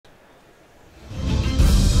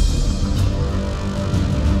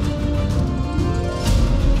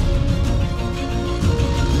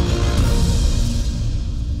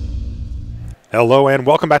Hello and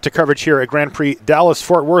welcome back to coverage here at Grand Prix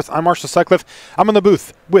Dallas-Fort Worth. I'm Marshall Sutcliffe. I'm in the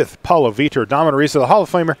booth with Paulo Vitor, Dominaria, the Hall of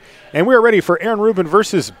Famer, and we are ready for Aaron Rubin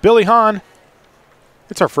versus Billy Hahn.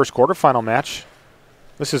 It's our first quarterfinal match.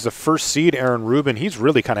 This is the first seed, Aaron Rubin. He's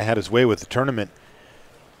really kind of had his way with the tournament,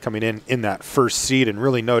 coming in that first seed, and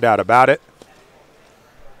really no doubt about it.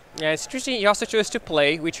 Yeah, it's interesting. He also chose to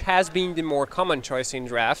play, which has been the more common choice in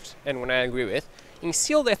draft, and one I agree with. In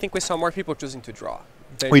sealed, I think we saw more people choosing to draw.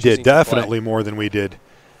 We did, definitely more than we did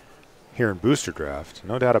here in booster draft.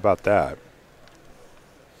 No doubt about that.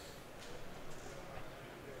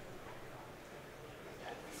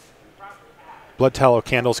 Blood Tallow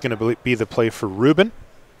Candle is going to be the play for Rubin.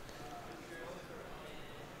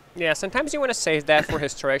 Yeah, sometimes you want to save that for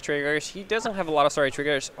historic triggers. He doesn't have a lot of historic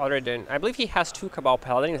triggers other than, I believe he has 2 Cabal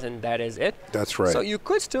Paladins, and that is it. That's right. So you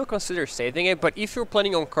could still consider saving it, but if you're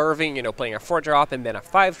planning on curving, playing a 4-drop and then a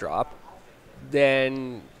 5-drop,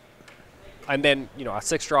 then, and then, a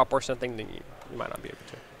 6-drop or something, then you might not be able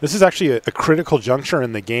to. This is actually a critical juncture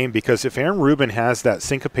in the game, because if Aaron Rubin has that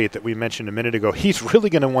Syncopate that we mentioned a minute ago, he's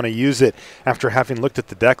really going to want to use it after having looked at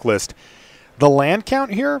the deck list. The land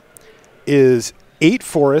count here is 8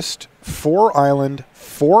 Forest, 4 Island,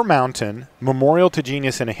 4 Mountain, Memorial to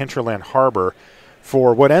Genius, and a Hinterland Harbor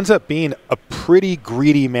for what ends up being a pretty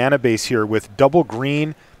greedy mana base here with double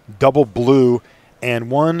green, double blue,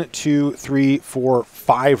 and 1, 2, 3, 4,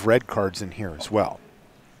 5 red cards in here as well.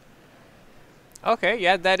 Okay,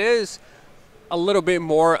 yeah, that is a little bit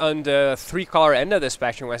more on the 3-color end of the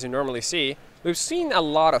spectrum as you normally see. We've seen a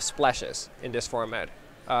lot of splashes in this format,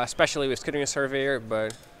 especially with Skittering Surveyor,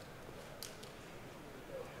 but...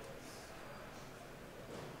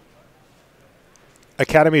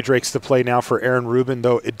 Academy Drake's the play now for Aaron Rubin,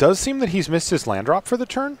 though it does seem that he's missed his land drop for the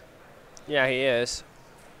turn. Yeah, he is.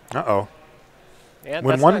 Uh-oh. Yeah,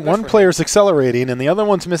 when one player's accelerating and the other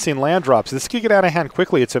one's missing land drops, this could get out of hand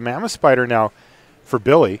quickly. It's a Mammoth Spider now for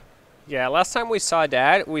Billy. Yeah, last time we saw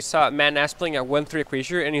that, we saw Man Ass playing a 1/3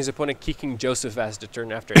 creature and his opponent kicking Joseph as the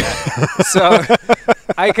turn after that. So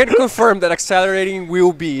I can confirm that accelerating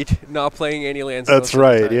will beat not playing any lands. That's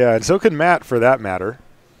right, yeah, and so can Matt for that matter.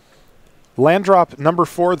 Land drop number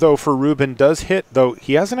 4, though, for Rubin does hit, though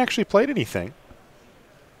he hasn't actually played anything.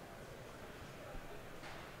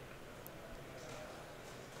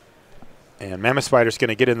 And Mammoth Spider's going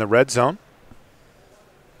to get in the red zone.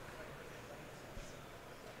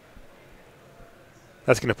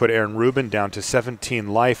 That's going to put Aaron Rubin down to 17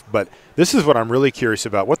 life, but this is what I'm really curious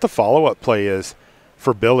about, what the follow-up play is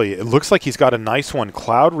for Billy. It looks like he's got a nice one,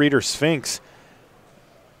 Cloud Reader Sphinx.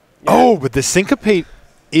 Yeah. Oh, but the Syncopate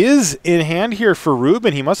is in hand here for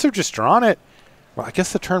Rubin. He must have just drawn it. Well, I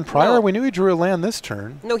guess the turn prior, we knew he drew a land this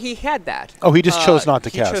turn. No, he had that. Oh, he just chose not to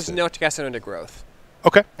cast it. He chose not to cast it under growth.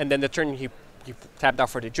 Okay. And then the turn he tapped out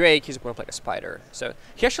for the Drake, he's going to play a Spider. So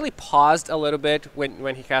he actually paused a little bit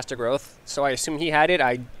when he cast a growth. So I assume he had it.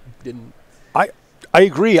 I didn't. I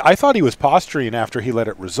agree. I thought he was posturing after he let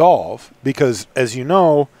it resolve because, as you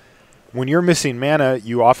know, when you're missing mana,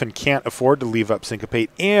 you often can't afford to leave up Syncopate,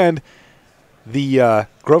 and the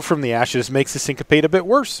Growth from the Ashes makes the Syncopate a bit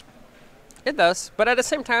worse. It does, but at the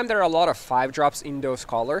same time, there are a lot of 5-drops in those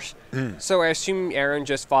colors. So I assume Aaron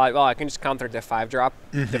just thought, well, I can just counter the 5-drop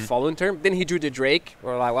the following turn. Then he drew the Drake.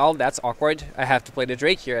 We're like, well, that's awkward. I have to play the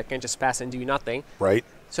Drake here. I can't just pass and do nothing. Right.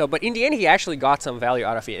 So, but in the end, he actually got some value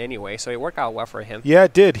out of it anyway, so it worked out well for him. Yeah,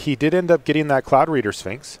 it did. He did end up getting that Cloud Reader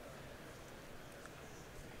Sphinx.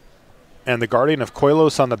 And the Guardian of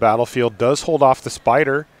Koilos on the battlefield does hold off the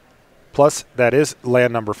Spider. Plus, that is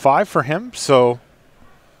land number 5 for him, so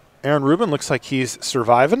Aaron Rubin looks like he's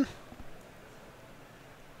surviving.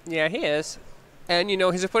 Yeah, he is. And,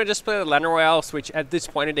 his opponent just played Land Royales, which at this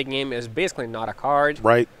point in the game is basically not a card.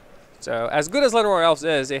 Right. So, as good as Land Royales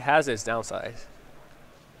is, it has its downsides.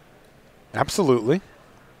 Absolutely.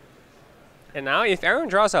 And now, if Aaron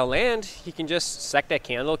draws a land, he can just sack that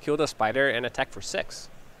candle, kill the Spider, and attack for 6,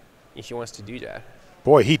 if he wants to do that.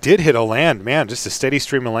 Boy, he did hit a land. Man, just a steady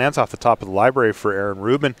stream of lands off the top of the library for Aaron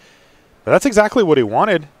Rubin. But that's exactly what he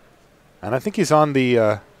wanted. And I think he's on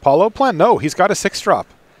the Paulo plan. No, he's got a 6-drop.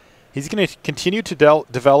 He's going to continue to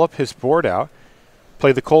develop his board out,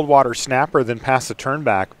 play the Coldwater Snapper, then pass the turn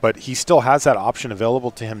back. But he still has that option available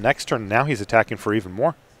to him next turn. Now he's attacking for even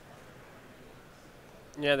more.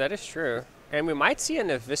 Yeah, that is true. And we might see an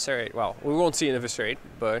Eviscerate. Well, we won't see an Eviscerate,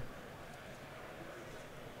 but...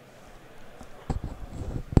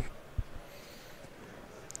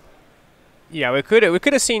 Yeah, we could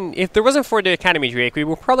have seen, if there wasn't for the Academy Drake, we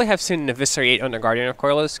would probably have seen an Eviscerate on the Guardian of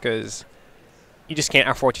Koilos, because you just can't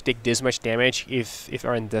afford to take this much damage if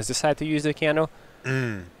Aaron does decide to use the candle.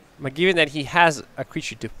 But given that he has a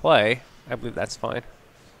creature to play, I believe that's fine.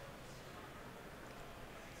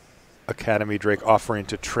 Academy Drake offering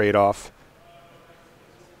to trade off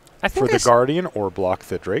I think for the Guardian or block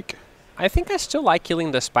the Drake. I think I still like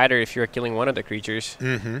killing the spider if you're killing one of the creatures.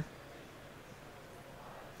 Mm-hmm.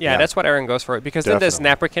 Yeah, that's what Aaron goes for, because then the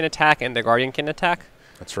Snapper can attack and the Guardian can attack.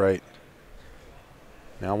 That's right.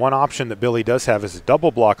 Now, one option that Billy does have is a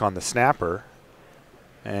double block on the Snapper,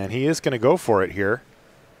 and he is going to go for it here.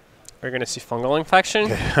 We're going to see fungal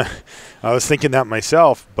infection. I was thinking that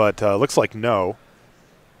myself, but looks like no.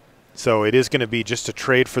 So it is going to be just a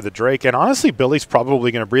trade for the Drake. And honestly, Billy's probably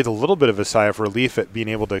going to breathe a little bit of a sigh of relief at being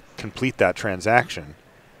able to complete that transaction.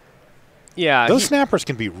 Yeah. Those snappers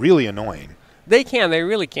can be really annoying. They can. They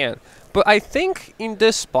really can. But I think in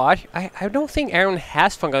this spot, I don't think Aaron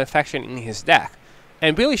has fungal infection in his deck.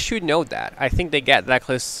 And Billy should know that. I think they get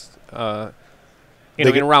decklist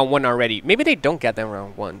in round 1 already. Maybe they don't get them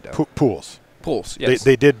round 1, though. Pools. Pools, yes.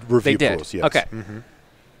 They did review pools, yes. Okay. Mm-hmm.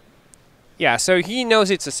 Yeah, so he knows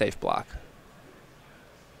it's a safe block.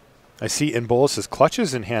 I see in Bolus's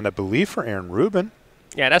clutches in hand, I believe, for Aaron Rubin.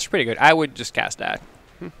 Yeah, that's pretty good. I would just cast that.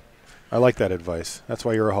 I like that advice. That's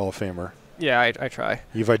why you're a Hall of Famer. Yeah, I try.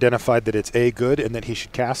 You've identified that it's A, good, and that he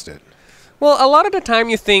should cast it. Well, a lot of the time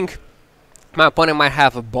you think my opponent might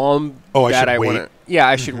have a bomb that I wait. Yeah,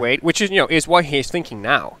 I should wait, which is, is what he's thinking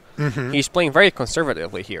now. Mm-hmm. He's playing very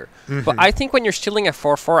conservatively here. Mm-hmm. But I think when you're stealing a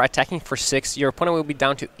 4/4, attacking for 6, your opponent will be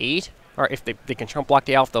down to 8. Or if they can chump block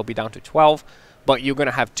the elf, they'll be down to 12. But you're going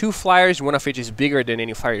to have 2 flyers, one of which is bigger than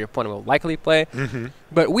any flyer your opponent will likely play. Mm-hmm.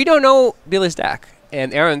 But we don't know Billy's deck,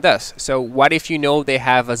 and Aaron does. So what if you know they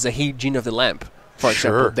have a Zahid Gene of the Lamp, for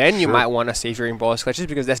example? Then you might want to save your Embolus Clutches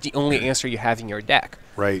because that's the only answer you have in your deck.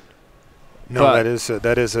 Right. No,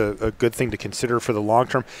 that is a good thing to consider for the long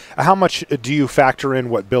term. How much do you factor in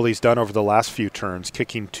what Billy's done over the last few turns,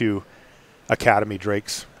 kicking 2 Academy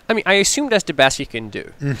Drakes? I mean, I assume that's the best he can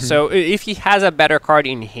do. Mm-hmm. So if he has a better card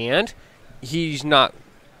in hand, he's not...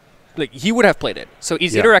 he would have played it. So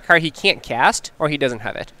it's either a card he can't cast or he doesn't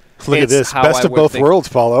have it. Look at this. Best of both worlds,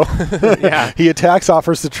 Paulo. Yeah. He attacks,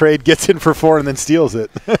 offers to trade, gets in for 4, and then steals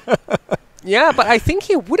it. Yeah, but I think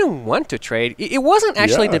he wouldn't want to trade. It wasn't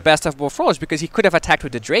actually the best of both worlds because he could have attacked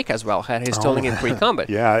with the Drake as well had his tolling in pre-combat.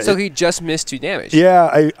 So he just missed 2 damage.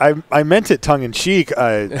 Yeah, I meant it tongue-in-cheek.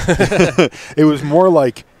 It was more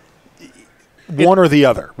like one or the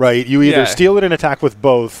other, right? You either steal it and attack with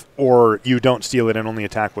both, or you don't steal it and only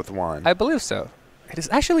attack with one. I believe so. It is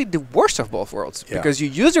actually the worst of both worlds because you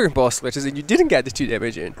use your Impulse Switches and you didn't get the 2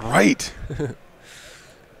 damage in. Right.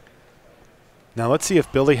 Now let's see if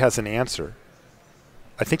Billy has an answer.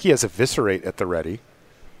 I think he has Eviscerate at the ready.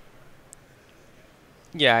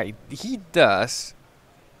 Yeah, he does.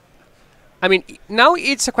 I mean, now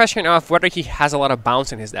it's a question of whether he has a lot of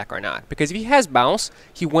bounce in his deck or not. Because if he has bounce,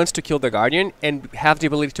 he wants to kill the Guardian and have the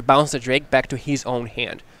ability to bounce the Drake back to his own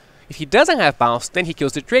hand. If he doesn't have bounce, then he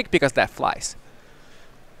kills the Drake because that flies.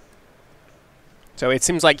 So it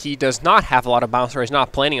seems like he does not have a lot of bounce or is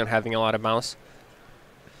not planning on having a lot of bounce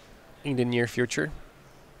in the near future.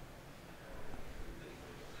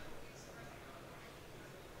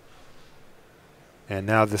 And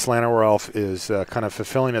now this Llanowar Elf is kind of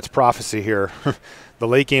fulfilling its prophecy here. The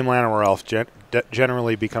late game Llanowar Elf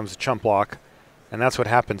generally becomes a chump block, and that's what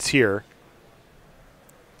happens here.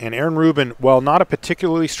 And Aaron Rubin, while not a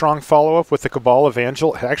particularly strong follow-up with the Cabal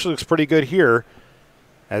Evangel, it actually looks pretty good here,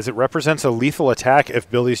 as it represents a lethal attack if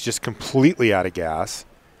Billy's just completely out of gas.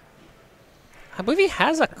 I believe he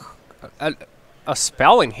has a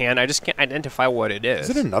spell in hand. I just can't identify what it is.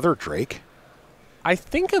 Is it another Drake? I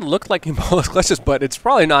think it looked like Embolus Clutches, but it's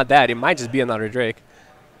probably not that. It might just be another Drake.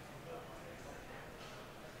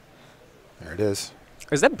 There it is.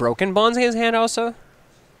 Is that Broken Bonds in his hand also?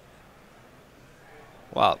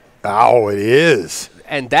 Wow. Oh, it is.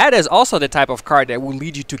 And that is also the type of card that will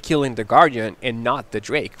lead you to killing the Guardian and not the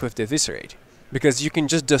Drake with the Eviscerate. Because you can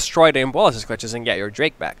just destroy the Embolus Clutches and get your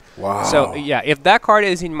Drake back. Wow. So, yeah, if that card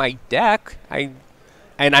is in my deck,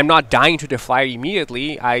 and I'm not dying to the flyer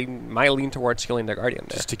immediately, I might lean towards killing the Guardian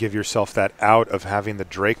there. Just to give yourself that out of having the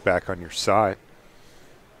Drake back on your side.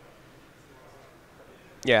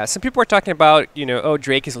 Yeah, some people are talking about, oh,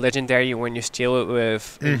 Drake is legendary when you steal it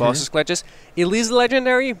with Embolus Clutches. It is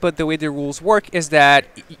legendary, but the way the rules work is that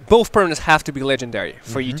both permanents have to be legendary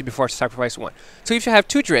for you to be forced to sacrifice one. So if you have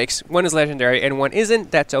 2 Drakes, one is legendary and one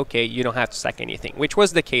isn't, that's okay. You don't have to sack anything, which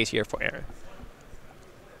was the case here for Aaron.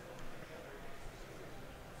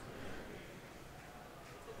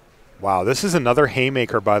 Wow, this is another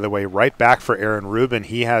haymaker, by the way, right back for Aaron Rubin.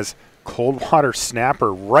 He has Coldwater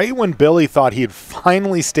Snapper right when Billy thought he had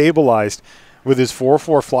finally stabilized with his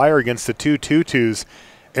 4/4 flyer against the 2/2/2s.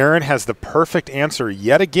 Aaron has the perfect answer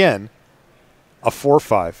yet again, a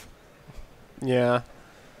 4-5. Yeah.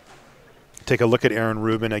 Take a look at Aaron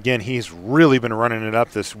Rubin. Again, he's really been running it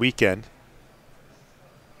up this weekend.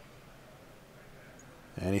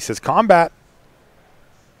 And he says combat.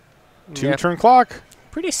 2-turn clock.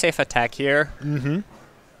 Pretty safe attack here. Mm-hmm.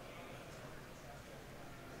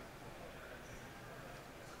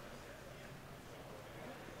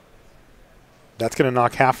 That's going to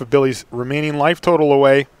knock half of Billy's remaining life total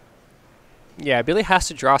away. Yeah, Billy has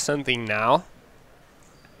to draw something now.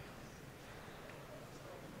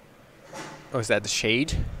 Oh, is that the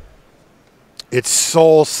shade? It's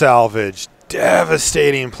soul salvage.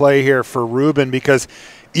 Devastating play here for Rubin, because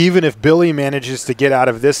even if Billy manages to get out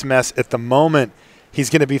of this mess at the moment, he's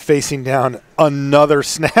going to be facing down another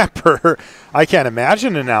snapper. I can't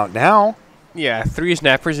imagine an out now. Yeah, 3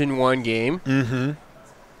 snappers in one game. Mm-hmm.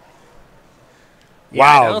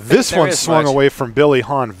 Yeah, wow, this one swung away from Billy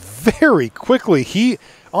Hahn very quickly. He,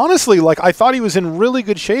 honestly, like, I thought he was in really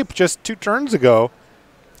good shape just 2 turns ago.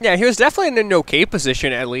 Yeah, he was definitely in an okay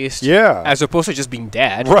position, at least. Yeah. As opposed to just being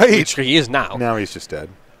dead. Right. Which he is now. Now he's just dead.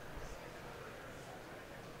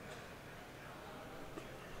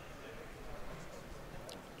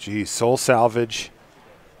 Geez, soul salvage.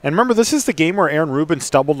 And remember, this is the game where Aaron Rubin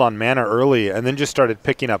stumbled on mana early and then just started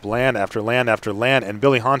picking up land after land after land, and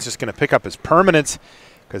Billy Hahn's just going to pick up his permanents,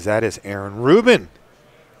 because that is Aaron Rubin.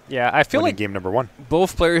 Yeah, I feel like game number 1.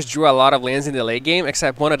 Both players drew a lot of lands in the late game,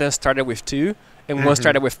 except one of them started with 2 and one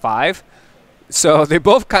started with 5. So they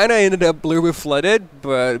both kind of ended up blue with flooded,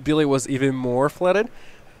 but Billy was even more flooded.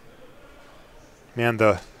 Man,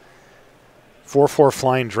 the 4-4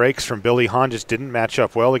 flying drakes from Billy Hahn just didn't match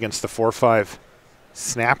up well against the 4-5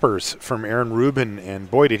 snappers from Aaron Rubin, and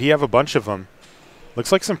boy, did he have a bunch of them.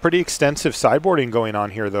 Looks like some pretty extensive sideboarding going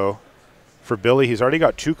on here, though, for Billy. He's already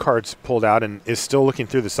got 2 cards pulled out and is still looking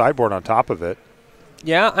through the sideboard on top of it.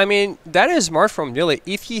 Yeah, I mean, that is smart from Billy.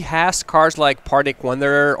 If he has cards like Pardic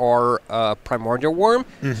Wanderer or Primordial Worm,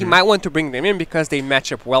 he might want to bring them in because they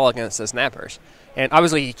match up well against the snappers. And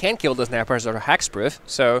obviously, he can't kill the snappers or hexproof,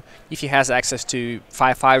 so if he has access to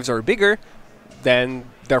 5/5s or bigger, then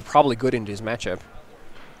they're probably good in this matchup.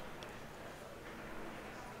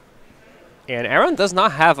 And Aaron does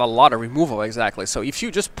not have a lot of removal exactly, so if you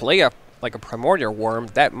just play like a Primordial Worm,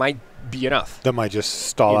 that might be enough. That might just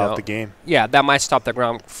stall out the game. Yeah, that might stop the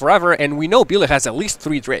ground forever, and we know Billy has at least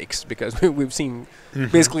 3 Drakes, because we've seen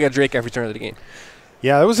basically a Drake every turn of the game.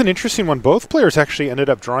 Yeah, that was an interesting one. Both players actually ended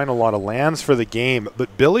up drawing a lot of lands for the game,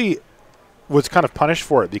 but Billy was kind of punished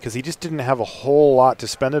for it because he just didn't have a whole lot to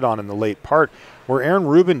spend it on in the late part, where Aaron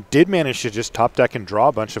Rubin did manage to just top deck and draw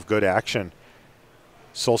a bunch of good action.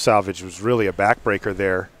 Soul Salvage was really a backbreaker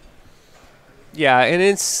there. Yeah, and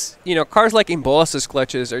it's, cards like Embolus's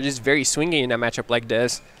Clutches are just very swingy in a matchup like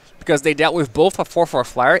this because they dealt with both a 4/4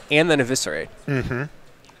 flyer and an Eviscerate.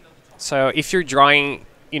 So if you're drawing,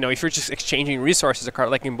 if you're just exchanging resources, a card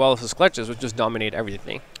like Embolus's Clutches would just dominate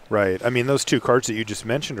everything. Right. I mean, those 2 cards that you just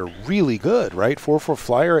mentioned are really good, right? 4/4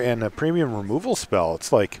 flyer and a premium removal spell.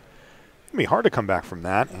 It's like, it'd be hard to come back from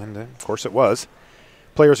that, and of course it was.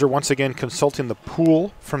 Players are once again consulting the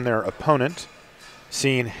pool from their opponent,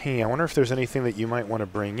 seeing, hey, I wonder if there's anything that you might want to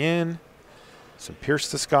bring in, some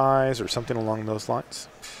Pierce the Skies or something along those lines.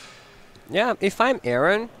 Yeah, if I'm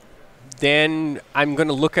Aaron, then I'm going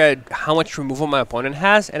to look at how much removal my opponent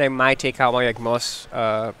has, and I might take out my most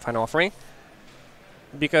Final Offering,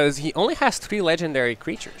 because he only has 3 legendary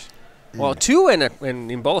creatures. Well, 2 in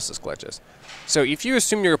Embolus's Clutches. So if you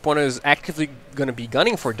assume your opponent is actively going to be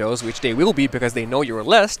gunning for those, which they will be because they know your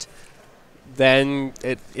list, then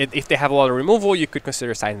if they have a lot of removal, you could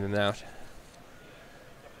consider siding them out.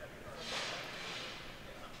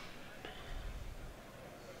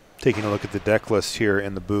 Taking a look at the deck list here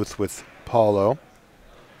in the booth with Paulo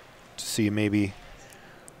to see maybe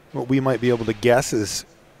what we might be able to guess is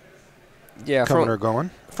coming or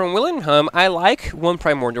going. From Willingham, I like 1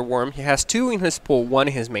 Primordial Worm. He has 2 in his pool, 1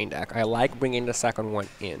 in his main deck. I like bringing the second one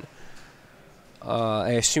in.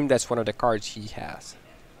 I assume that's one of the cards he has.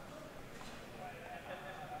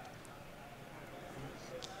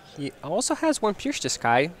 He also has 1 Pierce the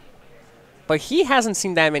Sky, but he hasn't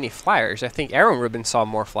seen that many flyers. I think Aaron Rubin saw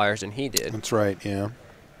more flyers than he did. That's right, yeah.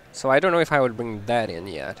 So I don't know if I would bring that in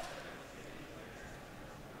yet.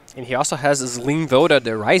 And he also has Zling Voda,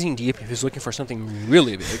 the Rising Deep, if he's looking for something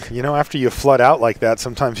really big. After you flood out like that,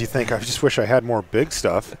 sometimes you think, I just wish I had more big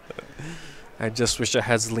stuff. I just wish I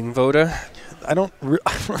had Zling Voda. I don't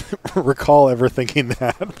recall ever thinking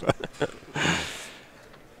that.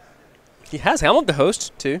 He has Helm of the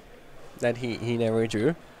Host, too, that he never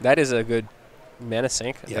drew. That is a good Mana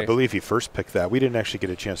Sink. Yeah, I believe he first picked that. We didn't actually get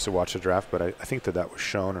a chance to watch the draft, but I think that was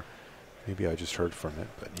shown, or maybe I just heard from it.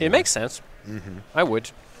 But it makes sense. I would.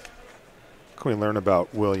 What can we learn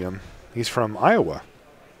about William? He's from Iowa.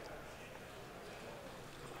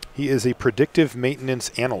 He is a predictive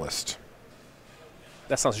maintenance analyst.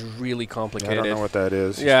 That sounds really complicated. I don't know what that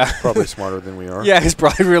is. Yeah. He's probably smarter than we are. Yeah, he's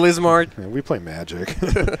probably really smart. Yeah, we play Magic.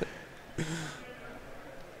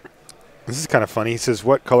 This is kind of funny. He says,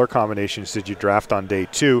 what color combinations did you draft on day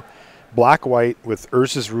 2? Black-white with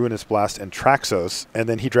Urza's Ruinous Blast and Traxos. And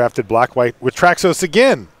then he drafted black-white with Traxos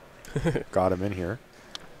again. Got him in here.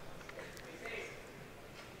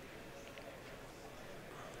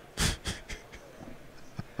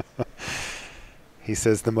 He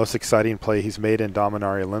says the most exciting play he's made in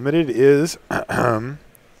Dominaria Limited is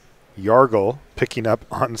Yargle picking up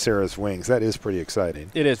on Sarah's wings. That is pretty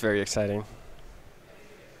exciting. It is very exciting.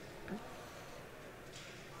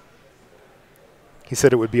 He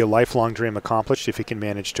said it would be a lifelong dream accomplished if he can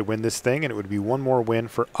manage to win this thing, and it would be one more win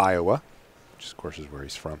for Iowa, which of course is where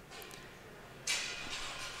he's from.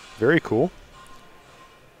 Very cool.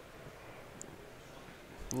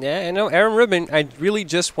 Yeah, I know, Aaron Rubin, I really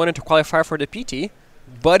just wanted to qualify for the PT,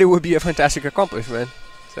 but it would be a fantastic accomplishment.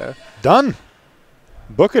 So done.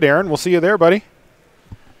 Book it, Aaron. We'll see you there, buddy.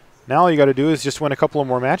 Now all you got to do is just win a couple of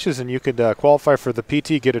more matches, and you could qualify for the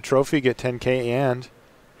PT, get a trophy, get 10K, and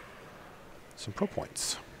some pro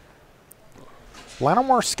points.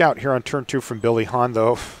 Lattimore Scout here on turn 2 from Billy Hahn,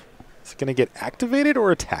 though. Is it going to get activated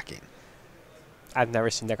or attacking? I've never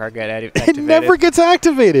seen that card get activated. It never gets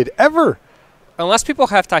activated, ever. Unless people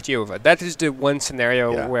have Tatiova. That is the one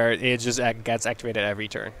scenario where it just gets activated every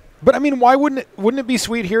turn. But, I mean, why wouldn't it be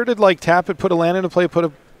sweet here to, like, tap it, put a land into play, put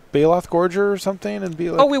a Baloth Gorger or something, and be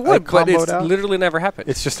like, oh, we would, but it's out? literally never happened.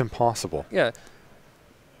 It's just impossible. Yeah.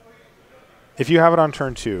 If you have it on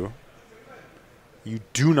turn 2, you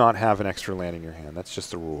do not have an extra land in your hand. That's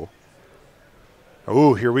just the rule.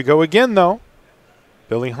 Oh, here we go again, though.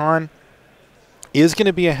 Billy Hahn is going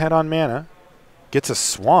to be ahead on mana. Gets a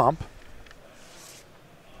swamp.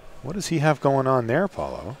 What does he have going on there,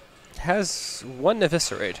 Paulo? Has one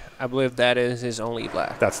Eviscerate. I believe that is his only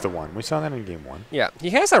black. That's the one. We saw that in game 1. Yeah.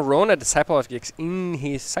 He has a Rona, Disciple of Gix, in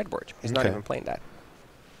his sideboard. He's not even playing that.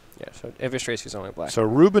 Yeah, so Eviscerate is his only black. So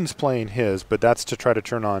Ruben's playing his, but that's to try to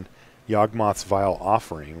turn on Yawgmoth's Vile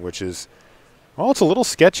Offering, which is, well, it's a little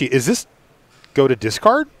sketchy. Is this go to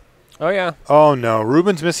discard? Oh, yeah. Oh, no.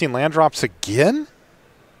 Ruben's missing land drops again?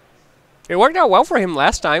 It worked out well for him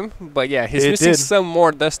last time, but yeah, he's missing some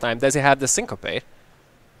more this time. Does he have the Syncopate?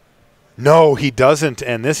 No, he doesn't,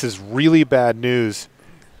 and this is really bad news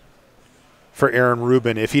for Aaron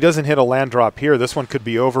Rubin. If he doesn't hit a land drop here, this one could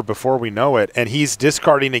be over before we know it, and he's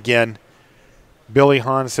discarding again. Billy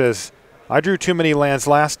Hahn says, I drew too many lands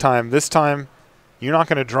last time. This time, you're not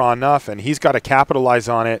going to draw enough, and he's got to capitalize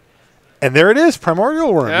on it. And there it is,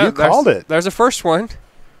 Primordial Worm. Yeah, you called it. There's the first one.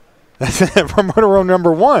 That's it, Primordial Worm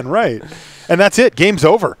number 1, right. And that's it. Game's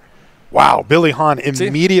over. Wow, Billy Hahn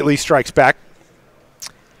immediately strikes back.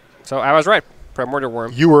 So I was right. Primordial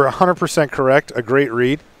Worm. You were 100% correct. A great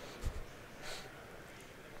read.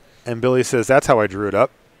 And Billy says, that's how I drew it up.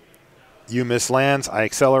 You miss lands, I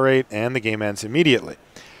accelerate, and the game ends immediately.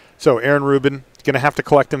 So Aaron Rubin is going to have to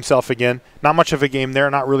collect himself again. Not much of a game there,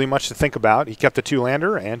 not really much to think about. He kept a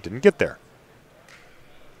 2-lander and didn't get there.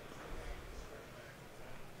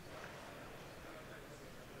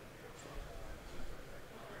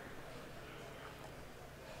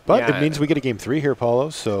 But it means we get a game 3 here, Paulo.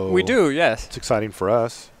 So we do, yes. It's exciting for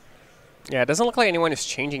us. Yeah, it doesn't look like anyone is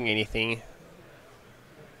changing anything.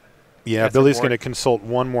 Yeah, Billy's going to consult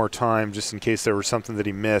one more time just in case there was something that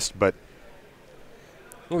he missed. But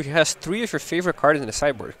he has 3 of your favorite cards in the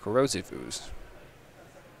sideboard, Corrosive Ooze.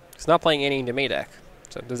 He's not playing any in the main deck.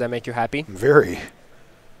 So does that make you happy? Very.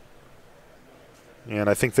 And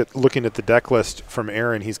I think that looking at the deck list from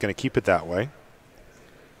Aaron, he's going to keep it that way.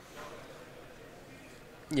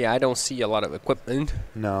 Yeah, I don't see a lot of equipment.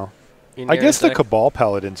 No. I guess the Cabal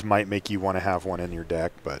Paladins might make you want to have one in your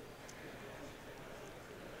deck, but...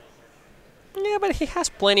 Yeah, but he has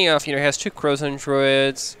plenty of, he has 2 Crozon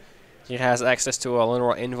Druids. He has access to a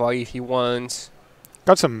Lenore Envoy if he wants.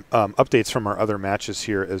 Got some updates from our other matches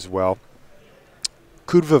here as well.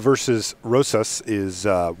 Kudva versus Rosas is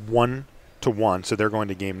 1-1, so they're going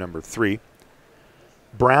to game number 3.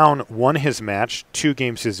 Brown won his match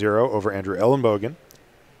 2-0 over Andrew Ellenbogen.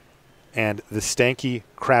 And the Stanky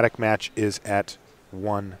Craddock match is at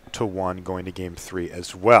 1-1 going to game 3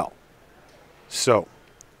 as well. So,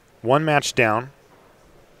 1 match down,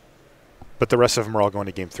 but the rest of them are all going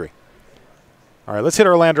to game 3. All right, let's hit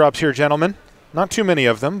our land drops here, gentlemen. Not too many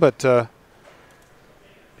of them, but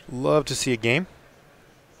Love to see a game.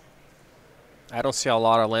 I don't see a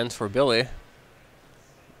lot of lands for Billy.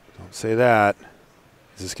 Don't say that.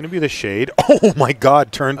 Is this going to be the shade? Oh, my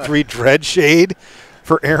God. Turn 3 Dread Shade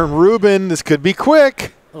for Aaron Rubin. This could be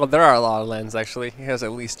quick. Well, there are a lot of lands, actually. He has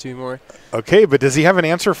at least 2 more. Okay, but does he have an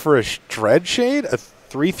answer for a Dread Shade? A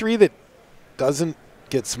 3/3 that doesn't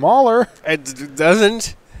get smaller? It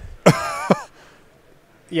doesn't.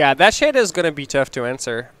 Yeah, that shade is going to be tough to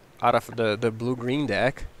answer out of the blue-green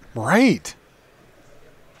deck. Right.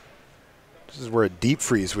 This is where a deep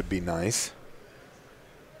freeze would be nice.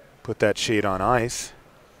 Put that shade on ice.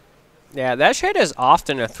 Yeah, that shade is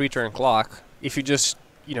often a 3-turn clock if you just,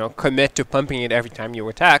 commit to pumping it every time you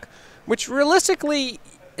attack, which realistically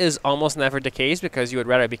is almost never the case because you would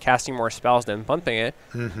rather be casting more spells than pumping it.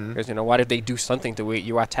 Because, what if they do something to it?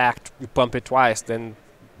 You attacked, you pump it twice, then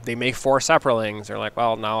they make 4 Saprolings. They're like,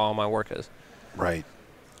 well, now all my work is. Right.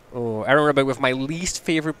 Oh, I remember with my least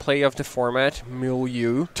favorite play of the format, Mill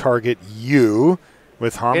U. Target you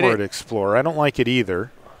with Homeward Explorer. I don't like it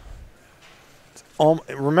either.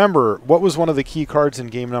 Remember, what was one of the key cards in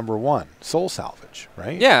game number 1? Soul Salvage,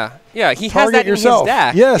 right? Yeah, he Target has that yourself. in his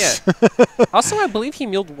deck. Yes. Yeah. Also, I believe he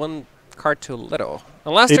milled 1 card too little.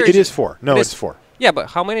 Unless it is 4. No, it's 4. Yeah,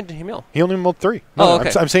 but how many did he mill? He only milled 3. No,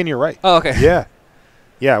 okay. I'm saying you're right. Oh, okay. Yeah.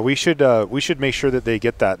 Yeah, we should make sure that they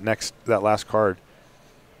get that last card.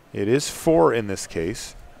 It is 4 in this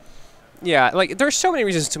case. Yeah, there's so many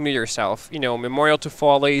reasons to mill yourself. Memorial to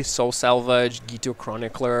Folly, Soul Salvage, Gito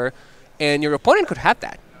Chronicler, and your opponent could have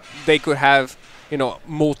that. They could have,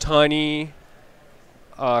 Multani,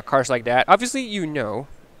 cards like that. Obviously,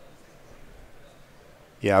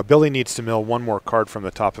 Yeah, Billy needs to mill 1 more card from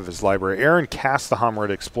the top of his library. Aaron cast the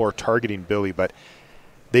Homeward Explorer targeting Billy, but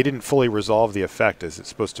they didn't fully resolve the effect as it's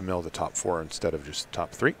supposed to mill the top 4 instead of just the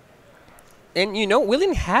top 3. And,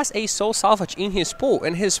 Willian has a Soul Salvage in his pool,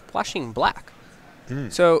 and he's splashing black.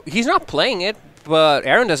 So he's not playing it, but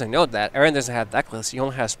Aaron doesn't know that. Aaron doesn't have deck lists. He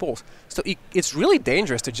only has pools. So it's really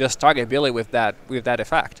dangerous to just target Billy with that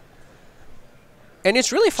effect. And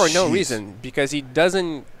it's really for no reason, because he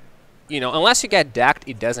doesn't, unless you get decked,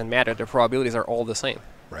 it doesn't matter. The probabilities are all the same.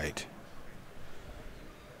 Right.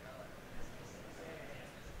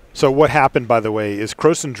 So what happened, by the way, is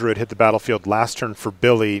Krosan Druid hit the battlefield last turn for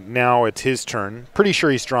Billy. Now it's his turn. Pretty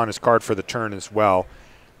sure he's drawn his card for the turn as well,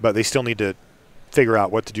 but they still need to figure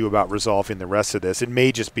out what to do about resolving the rest of this. It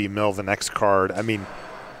may just be mill the next card. I mean,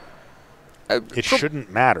 it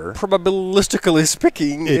shouldn't matter. Probabilistically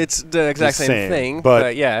speaking, it's the exact same thing.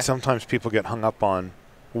 But yeah, sometimes people get hung up on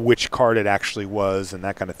which card it actually was and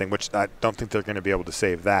that kind of thing, which I don't think they're going to be able to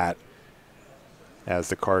save that as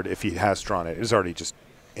the card, if he has drawn it, is already just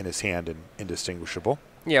in his hand and indistinguishable.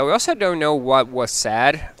 Yeah, we also don't know what was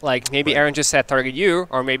said. Like, maybe Aaron just said target you,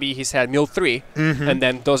 or maybe he said mill 3, and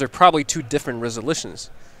then those are probably 2 different resolutions.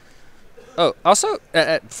 Oh, also,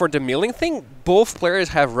 for the milling thing, both players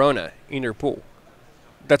have Rona in their pool.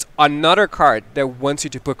 That's another card that wants you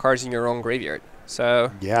to put cards in your own graveyard.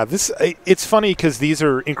 So yeah, it's funny because these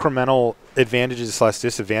are incremental advantages /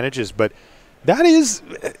 disadvantages, but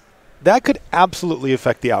that could absolutely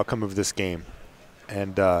affect the outcome of this game.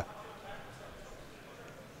 And yeah,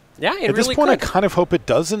 at this point, I kind of hope it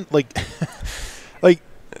doesn't. I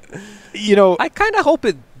kind of hope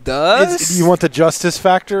it does. You want the justice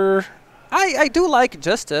factor? I do like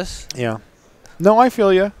justice. Yeah. No, I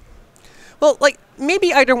feel you. Well,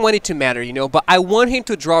 maybe I don't want it to matter, but I want him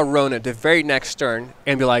to draw Rona the very next turn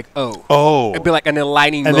and be like, oh. It'd be like an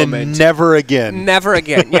enlightening moment. And then never again. Never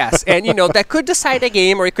again, yes. And, that could decide a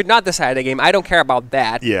game or it could not decide a game. I don't care about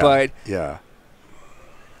that. Yeah, but yeah.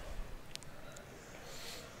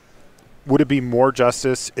 Would it be more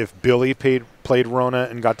justice if Billy played Rona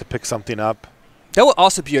and got to pick something up? That would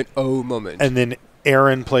also be an moment. And then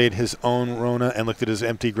Aaron played his own Rona and looked at his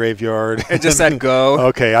empty graveyard. And just said go.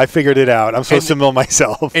 Okay, I figured it out. I'm supposed to mill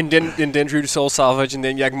myself. And then drew the Soul Salvage and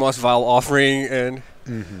then Yagmoth's Vile Offering. And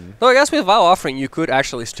so I guess with Vile Offering, you could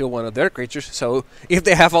actually steal one of their creatures. So if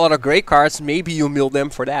they have a lot of great cards, maybe you mill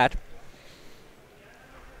them for that.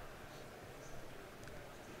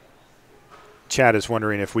 Chad is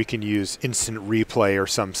wondering if we can use instant replay or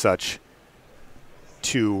some such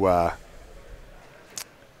to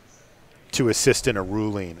assist in a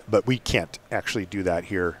ruling, but we can't actually do that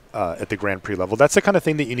here at the Grand Prix level. That's the kind of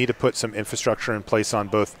thing that you need to put some infrastructure in place on,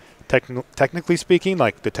 both technically speaking,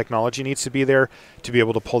 like the technology needs to be there to be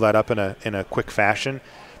able to pull that up in a quick fashion,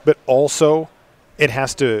 but also it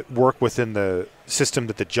has to work within the system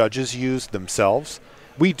that the judges use themselves.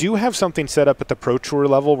 We do have something set up at the Pro Tour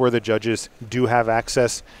level where the judges do have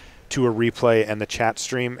access to a replay and the chat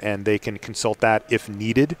stream, and they can consult that if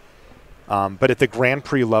needed. But at the Grand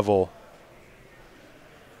Prix level,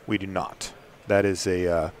 we do not. That is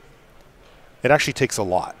a it actually takes a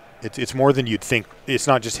lot. It's more than you'd think. It's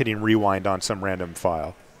not just hitting rewind on some random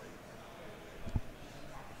file.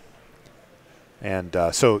 And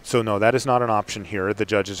so no, that is not an option here. The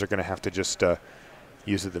judges are going to have to just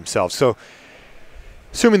use it themselves. So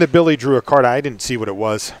assuming that Billy drew a card, I didn't see what it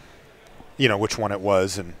was, which one it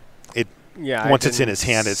was. And once it's in his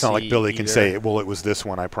hand, it's not like Billy can say, well, it was this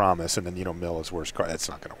one, I promise. And then, mill his worst card. That's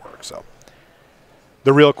not going to work. So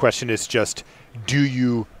the real question is just, do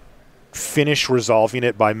you finish resolving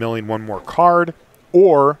it by milling one more card?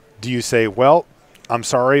 Or do you say, well, I'm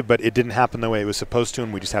sorry, but it didn't happen the way it was supposed to,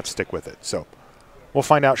 and we just have to stick with it. So we'll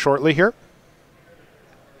find out shortly here.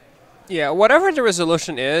 Yeah, whatever the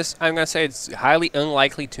resolution is, I'm going to say it's highly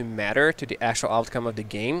unlikely to matter to the actual outcome of the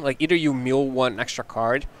game. Like, either you mill one extra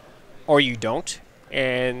card or you don't,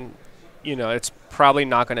 and, it's probably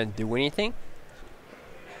not going to do anything.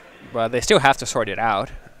 But they still have to sort it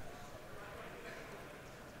out.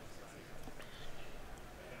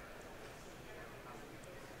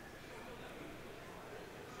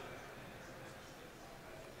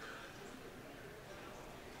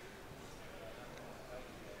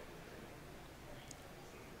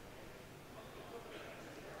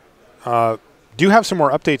 Do have some more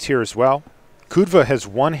updates here as well. Kudva has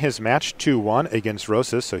won his match 2-1 against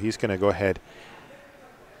Rosas, so he's going to go ahead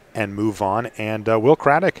and move on. And Will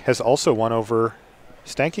Craddock has also won over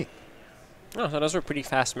Stanky. Oh, so those were pretty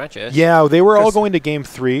fast matches. Yeah, they were all going to Game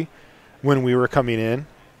 3 when we were coming in.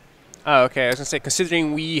 Oh, okay. I was going to say,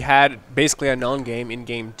 considering we had basically a non-game in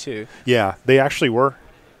Game 2. Yeah, they actually were.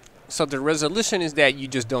 So the resolution is that you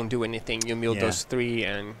just don't do anything. You mill those 3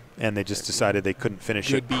 and they just decided they couldn't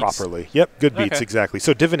finish it beats. properly. Yep, good beats, exactly.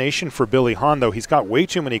 So divination for Billy Hahn, though. He's got way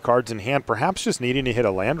too many cards in hand, perhaps just needing to hit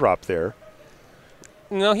a land drop there.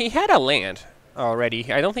 No, he had a land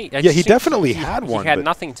already. I don't think... he definitely had one. He had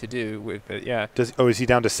nothing to do with it, yeah. Is he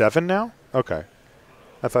down to 7 now? Okay.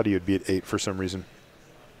 I thought he would be at 8 for some reason.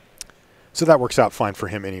 So that works out fine for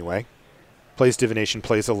him anyway. Plays divination,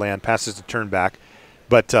 plays a land, passes the turn back.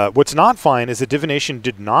 But what's not fine is that divination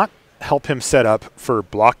did not help him set up for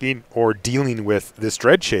blocking or dealing with this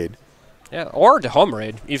Dreadshade. Yeah, or the home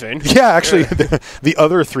raid, even. Yeah, actually, the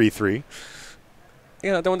other 3/3.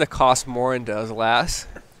 Yeah, the one that costs more and does less.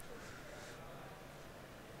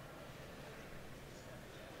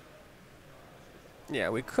 Yeah,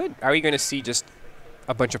 we could. Are we going to see just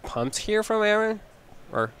a bunch of pumps here from Aaron?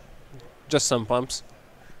 Or just some pumps?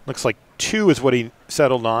 Looks like 2 is what he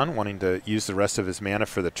settled on, wanting to use the rest of his mana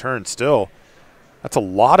for the turn. Still, that's a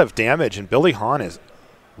lot of damage, and Billy Hahn is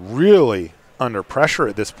really under pressure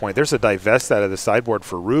at this point. There's a divest out of the sideboard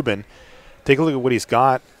for Ruben. Take a look at what he's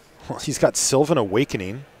got. Well, he's got Sylvan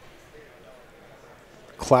Awakening,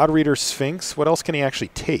 Cloud Reader, Sphinx. What else can he actually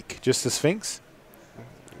take? Just the Sphinx?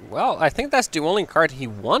 Well, I think that's the only card he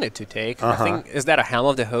wanted to take. I think, is that a Helm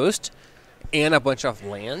of the Host and a bunch of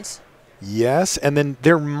lands? Yes, and then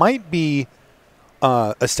there might be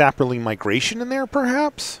a Saproling Migration in there,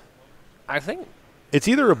 perhaps? I think. It's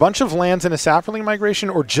either a bunch of lands and a Saproling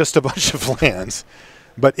Migration or just a bunch of lands.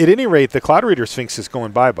 But at any rate, the Cloud Reader Sphinx is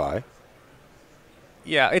going bye-bye.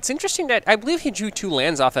 Yeah, it's interesting that I believe he drew 2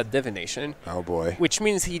 lands off at Divination. Oh, boy. Which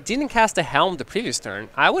means he didn't cast a Helm the previous turn.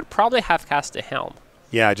 I would probably have cast a Helm.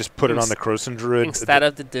 Yeah, just put it on the Krosan Druid. Instead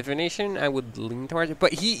of the Divination, I would lean towards it.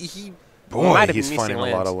 But he boy, he's finding a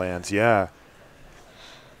lot of lands, yeah.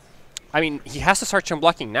 I mean, he has to start chum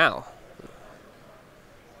blocking now.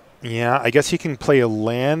 Yeah, I guess he can play a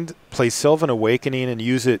land, play Sylvan Awakening, and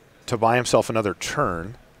use it to buy himself another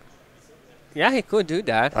turn. Yeah, he could do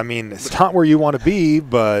that. I mean, it's not where you want to be,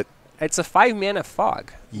 but... It's a 5-mana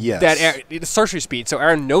fog. Yes. It's sorcery speed, so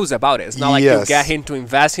Aaron knows about it. It's not like you get him to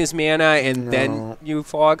invest his mana and then you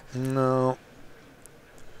fog. No.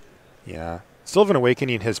 Yeah. Sylvan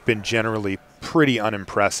Awakening has been generally pretty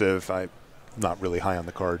unimpressive. I'm not really high on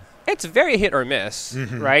the card. It's very hit or miss,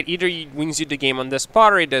 right? Either he wins you the game on this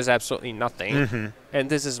spot or he does absolutely nothing. And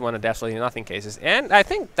this is one of absolutely nothing cases. And I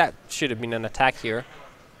think that should have been an attack here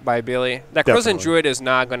by Billy. That Krosan Druid is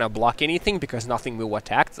not going to block anything because nothing will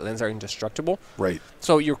attack. The lands are indestructible. Right.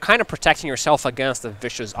 So you're kind of protecting yourself against the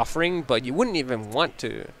Vicious Offering, but you wouldn't even want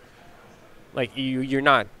to. Like, you're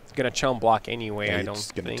not going to chum block anyway, I don't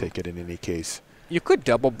think. You're going to take it in any case. You could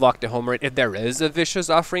double block the home rate if there is a Vicious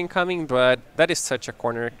Offering coming, but that is such a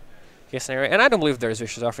corner case scenario. And I don't believe there's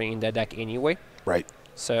Vicious Offering in that deck anyway. Right.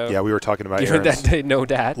 So yeah, we were talking about given Aaron's that they know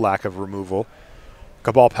that. lack of removal.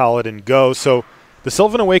 Cabal Paladin go. So the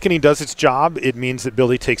Sylvan Awakening does its job. It means that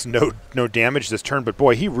Billy takes no damage this turn. But,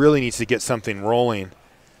 boy, he really needs to get something rolling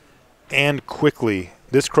and quickly.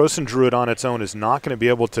 This Croson Druid on its own is not going to be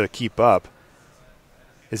able to keep up.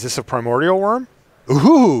 Is this a Primordial Worm?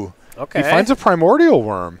 Ooh! Okay. He finds a Primordial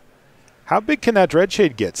Worm. How big can that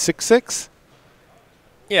Dreadshade get? 6/6?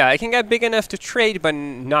 Yeah, it can get big enough to trade, but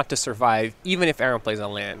not to survive, even if Aaron plays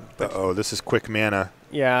on land. Uh-oh, this is quick mana.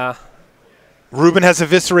 Yeah. Ruben has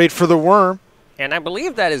Eviscerate for the Worm. And I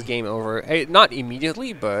believe that is game over. Not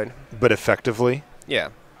immediately, but... But effectively. Yeah.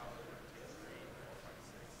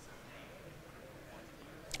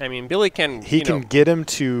 I mean, Billy can... He can get him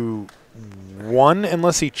to 1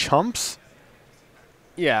 unless he chumps?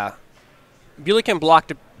 Yeah. Billy can block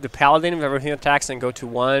the Paladin if everything attacks and go to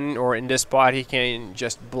 1, or in this spot he can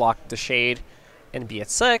just block the Shade and be at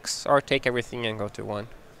 6, or take everything and go to 1.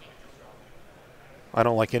 I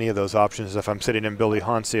don't like any of those options if I'm sitting in Billy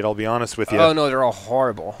Hahn's seat, I'll be honest with you. Oh, no, they're all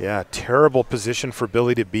horrible. Yeah, terrible position for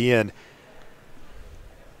Billy to be in.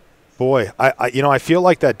 Boy, I feel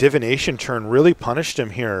like that divination turn really punished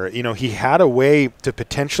him here. You know, he had a way to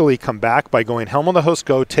potentially come back by going Helm of the Host,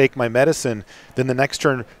 go take my medicine, then the next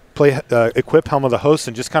turn play equip Helm of the Host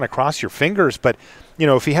and just kind of cross your fingers. But, you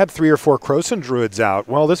know, if he had 3 or 4 Croson Druids out,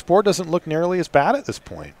 well, this board doesn't look nearly as bad at this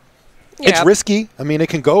point. Yeah. It's risky. I mean, it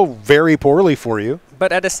can go very poorly for you.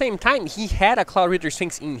 But at the same time, he had a Cloud Reader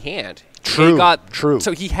Sphinx in hand. True, true.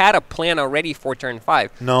 So he had a plan already for turn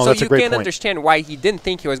 5. No, that's a great point. So you can understand why he didn't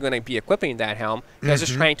think he was going to be equipping that helm. He was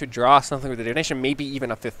just trying to draw something with the divination, maybe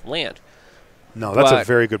even a 5th land. No, that's a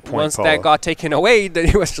very good point, once Paulo. that got taken away, then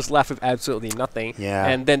he was just left with absolutely nothing. Yeah.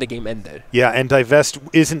 And then the game ended. Yeah, and Divest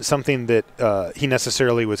isn't something that he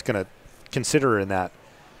necessarily was going to consider in that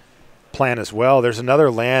plan as well. There's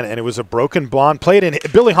another land, and it was a Broken Bond played, and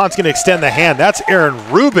Billy Hahn's going to extend the hand. That's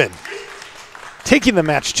Aaron Rubin taking the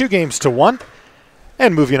match 2-1.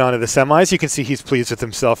 And moving on to the semis, you can see he's pleased with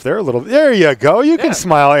himself there a little. There you go. You can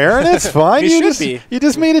smile, Aaron. It's fine. You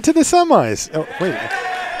just made it to the semis. Oh, wait.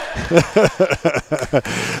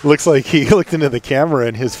 Looks like he looked into the camera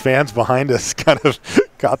and his fans behind us kind of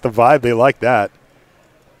got the vibe. They like that.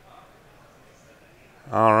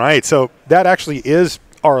 All right. So that actually is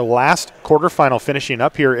our last quarterfinal finishing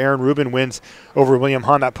up here. Aaron Rubin wins over William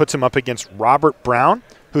Hahn. That puts him up against Robert Brown,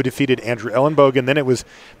 who defeated Andrew Ellenbogen. And then it was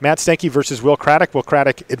Matt Stanky versus Will Craddock. Will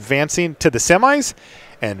Craddock advancing to the semis.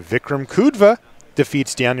 And Vikram Kudva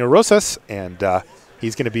defeats Daniel Rosas. And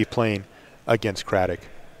he's going to be playing against Craddock.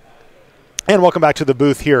 And welcome back to the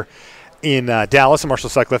booth here in Dallas. I'm Marshall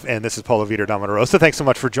Sutcliffe, and this is Paulo Vitor Dominarosa. Thanks so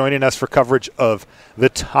much for joining us for coverage of the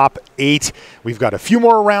top 8. We've got a few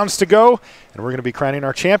more rounds to go, and we're going to be crowning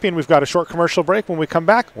our champion. We've got a short commercial break. When we come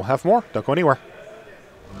back, we'll have more. Don't go anywhere.